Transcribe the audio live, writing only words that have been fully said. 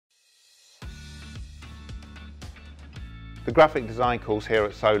The graphic design course here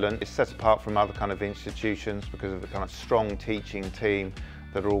at Solent is set apart from other kind of institutions because of the kind of strong teaching team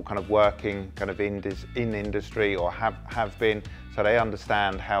that are all kind of working kind of in industry or have been, so they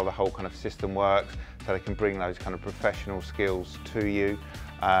understand how the whole kind of system works, so they can bring those kind of professional skills to you,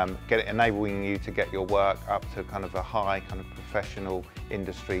 enabling you to get your work up to kind of a high kind of professional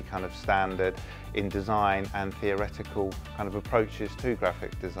industry kind of standard in design and theoretical kind of approaches to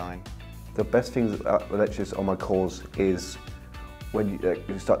graphic design. The best things about the lectures on my course is when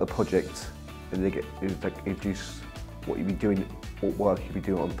you start the project and they introduce what you'll be doing, what work you'll be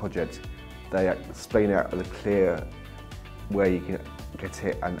doing on the project. They explain out in a clear way you can get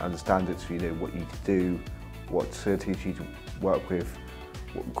it and understand it, so you know what you need to do, what facilities you need to work with,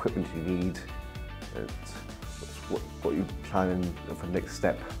 what equipment you need, and what you're planning for the next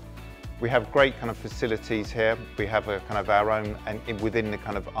step. We have great kind of facilities here. We have a kind of our own, and within the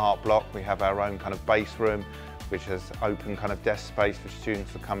kind of art block, we have our own kind of base room, which has open kind of desk space for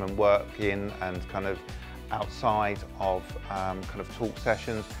students to come and work in, and kind of outside of kind of talk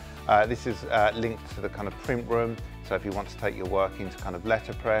sessions. This is linked to the kind of print room, so if you want to take your work into kind of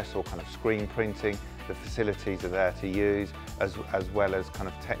letterpress or kind of screen printing, the facilities are there to use, as well as kind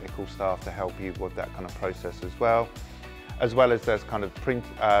of technical staff to help you with that kind of process as well. As well as there's kind of print,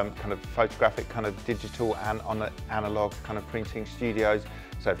 kind of photographic, kind of digital and on analog kind of printing studios.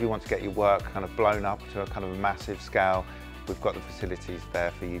 So if you want to get your work kind of blown up to a kind of a massive scale, we've got the facilities there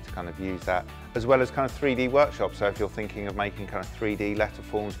for you to kind of use that. As well as kind of 3D workshops. So if you're thinking of making kind of 3D letter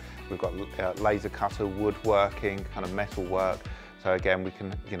forms, we've got laser cutter, woodworking, kind of metal work. So again, we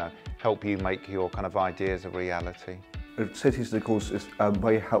can, help you make your kind of ideas a reality. The facilities of the course is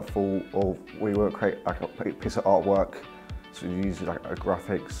very helpful of where you want to create like a piece of artwork. So you use like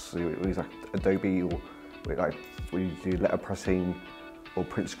graphics, so you use like Adobe, or like when you do letter pressing or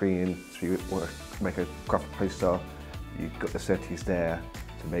print screening. So you want to make a graphic poster, you've got the facilities there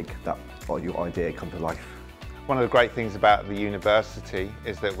to make that or your idea come to life. One of the great things about the university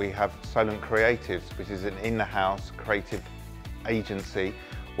is that we have Solent Creatives, which is an in-the-house creative agency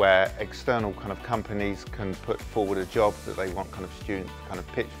where external kind of companies can put forward a job that they want kind of students to kind of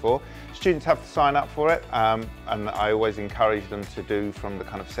pitch for. Students have to sign up for it, and I always encourage them to do from the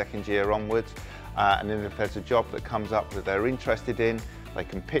kind of second year onwards. And then if there's a job that comes up that they're interested in, they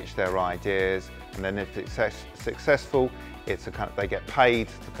can pitch their ideas, and then if it's successful, it's a kind of, they get paid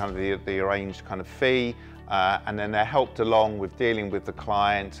the kind of the arranged kind of fee, and then they're helped along with dealing with the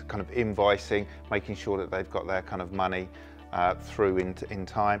client, kind of invoicing, making sure that they've got their kind of money through in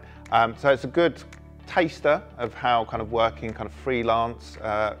time. So it's a good taster of how kind of working kind of freelance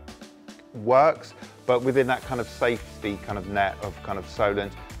works, but within that kind of safety kind of net of kind of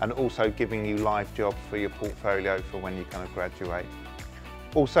Solent, and also giving you live jobs for your portfolio for when you kind of graduate.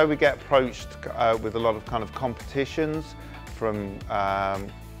 Also, we get approached with a lot of kind of competitions from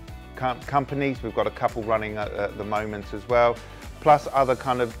companies. We've got a couple running at the moment as well, plus other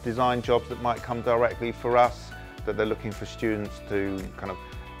kind of design jobs that might come directly for us, that they're looking for students to kind of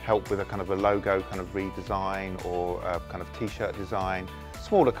help with a kind of a logo kind of redesign or a kind of t-shirt design.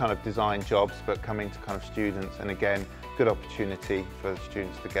 Smaller kind of design jobs, but coming to kind of students, and again, good opportunity for the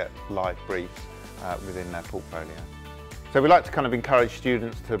students to get live briefs within their portfolio. So we like to kind of encourage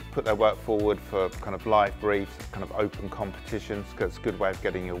students to put their work forward for kind of live briefs, kind of open competitions, because it's a good way of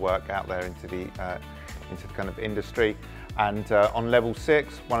getting your work out there into the kind of industry. And on level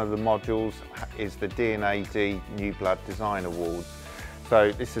 6, one of the modules is the D&AD New Blood Design Awards.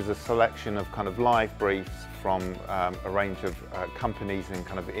 So this is a selection of kind of live briefs from a range of companies in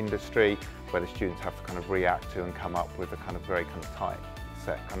kind of industry, where the students have to kind of react to and come up with a kind of very kind of tight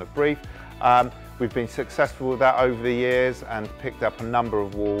set kind of brief. We've been successful with that over the years and picked up a number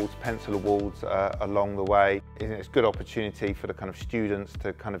of awards, pencil awards along the way. It's a good opportunity for the kind of students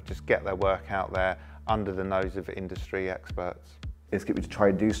to kind of just get their work out there under the nose of industry experts. It's good to try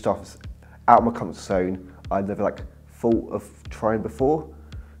and do stuff out of my comfort zone. I never thought of trying before.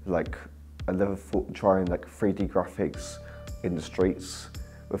 I never thought of trying 3D graphics in the streets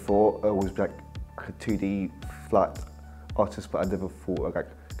before. I always been a 2D flat artist, but I never thought I'd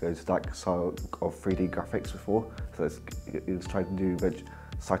go to that style of 3D graphics before. So it's trying to do very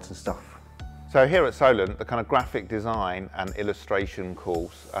exciting stuff. So here at Solent, the kind of graphic design and illustration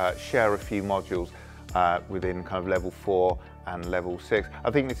course share a few modules within kind of level 4 and level 6.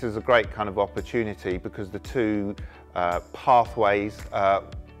 I think this is a great kind of opportunity because the two pathways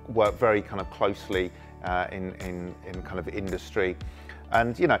work very kind of closely in kind of industry.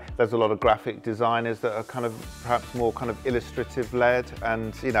 And there's a lot of graphic designers that are kind of perhaps more kind of illustrative led,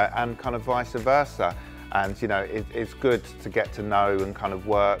 and and kind of vice versa. And it's good to get to know and kind of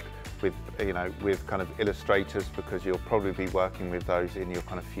work with, you know, with kind of illustrators, because you'll probably be working with those in your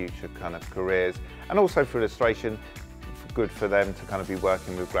kind of future kind of careers. And also for illustration, good for them to kind of be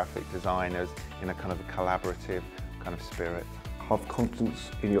working with graphic designers in a kind of a collaborative kind of spirit. Have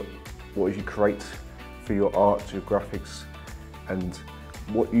confidence in what you create for your art, your graphics, and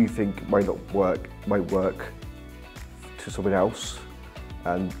what you think might work to someone else,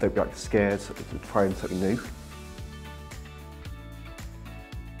 and don't be like scared of trying something new.